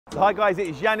So hi guys, it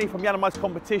is Yanni from Yiannimize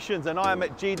Competitions and I am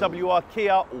at GWR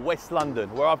Kia West London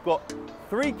where I've got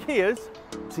 3 Kias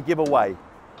to give away.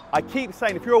 I keep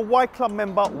saying if you're a Y Club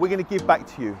member, we're going to give back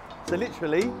to you. So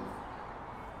literally,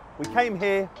 we came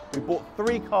here, we bought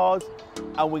 3 cars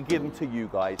and we give them to you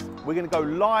guys. We're going to go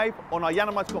live on our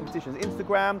Yiannimize Competitions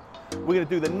Instagram. We're going to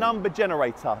do the number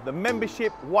generator, the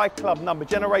membership Y Club number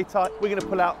generator. We're going to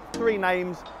pull out 3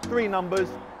 names, 3 numbers,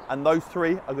 and those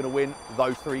 3 are going to win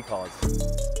those 3 cars.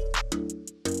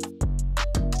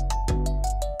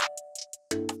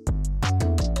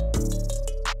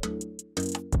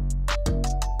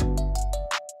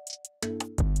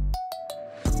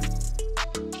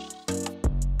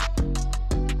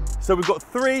 So we've got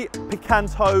 3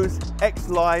 Picantos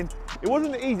X-Line. It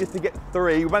wasn't the easiest to get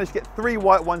 3. We managed to get 3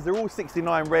 white ones. They're all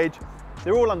 69 reg.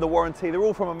 They're all under warranty. They're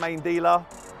all from a main dealer.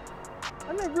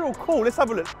 And they're real cool. Let's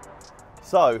have a look.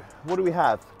 So what do we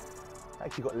have?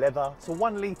 Actually got leather. It's a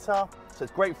 1 litre, so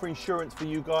it's great for insurance for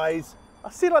you guys. I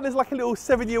see like there's like a little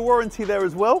 7-year warranty there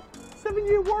as well.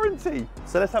 7-year warranty.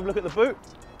 So let's have a look at the boot.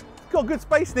 It's got good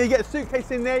space there. You get a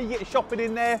suitcase in there, you get your shopping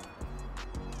in there.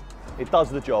 It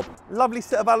does the job. Lovely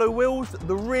set of alloy wheels.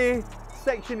 The rear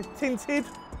section is tinted.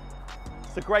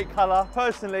 It's a great colour.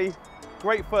 Personally,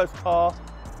 great first car.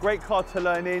 Great car to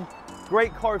learn in.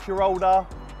 Great car if you're older.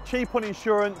 Cheap on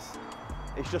insurance.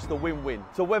 It's just a win-win.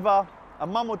 So whether a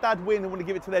mum or dad win and want to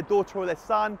give it to their daughter or their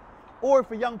son, or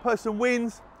if a young person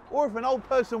wins, or if an old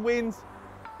person wins,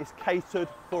 it's catered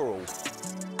for all.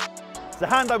 The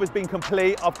handover's been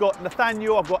complete. I've got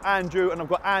Nathaniel, I've got Andrew, and I've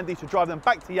got Andy to drive them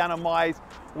back to Yiannimize,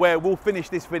 where we'll finish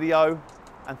this video,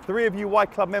 and 3 of you Y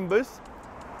Club members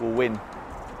will win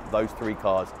those 3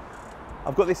 cars.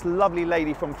 I've got this lovely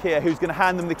lady from Kia who's going to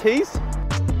hand them the keys.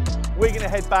 We're going to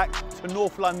head back to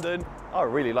North London. I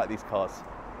really like these cars.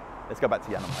 Let's go back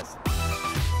to Yiannimize.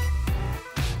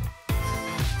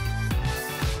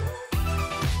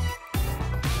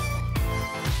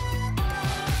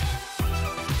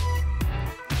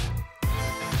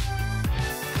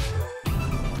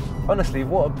 Honestly,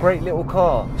 what a great little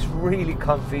car. It's really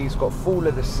comfy, it's got full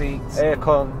leather seats,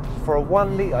 aircon. For a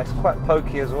 1 litre, it's quite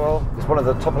pokey as well. It's one of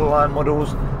the top of the line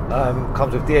models.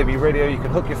 Comes with DAB radio, you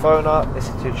can hook your phone up,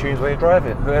 listen to your tunes while you're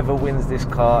driving. Whoever wins this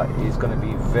car is going to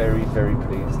be very, very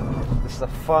pleased. This is a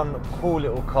fun, cool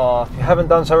little car. If you haven't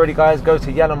done so already, guys, go to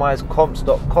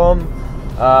yiannimizecomps.com.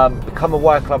 Become a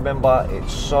Y Club member,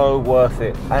 it's so worth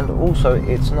it. And also,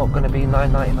 it's not going to be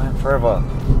 $9.99 forever.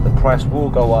 The price will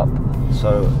go up,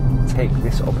 so take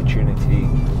this opportunity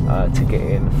to get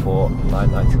in for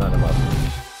 $9.99 a month.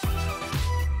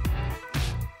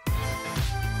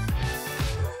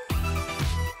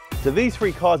 So these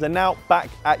 3 cars are now back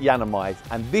at Yiannimize,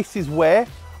 and this is where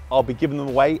I'll be giving them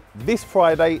away this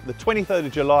Friday, the 23rd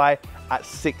of July at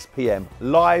 6 PM,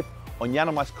 live on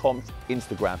Yiannimize Comp's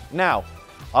Instagram. Now,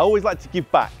 I always like to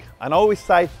give back, and I always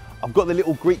say I've got the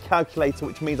little Greek calculator,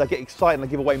 which means I get excited and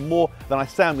I give away more than I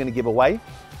say I'm going to give away.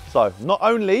 So not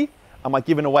only am I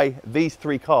giving away these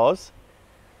 3 cars,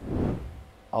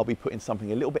 I'll be putting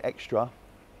something a little bit extra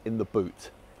in the boot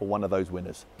for one of those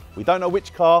winners. We don't know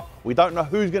which car, we don't know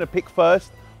who's going to pick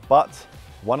first, but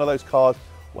one of those cars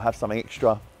will have something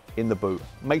extra in the boot.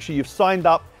 Make sure you've signed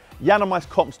up,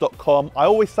 yiannimizecomps.com. I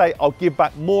always say I'll give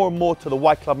back more and more to the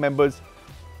Y Club members.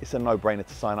 It's a no-brainer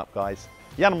to sign up, guys.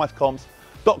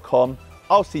 yiannimizecomps.com.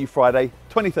 I'll see you Friday,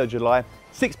 23rd July,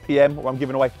 6 PM, where I'm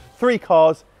giving away 3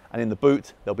 cars, and in the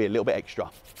boot, there'll be a little bit extra.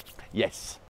 Yes.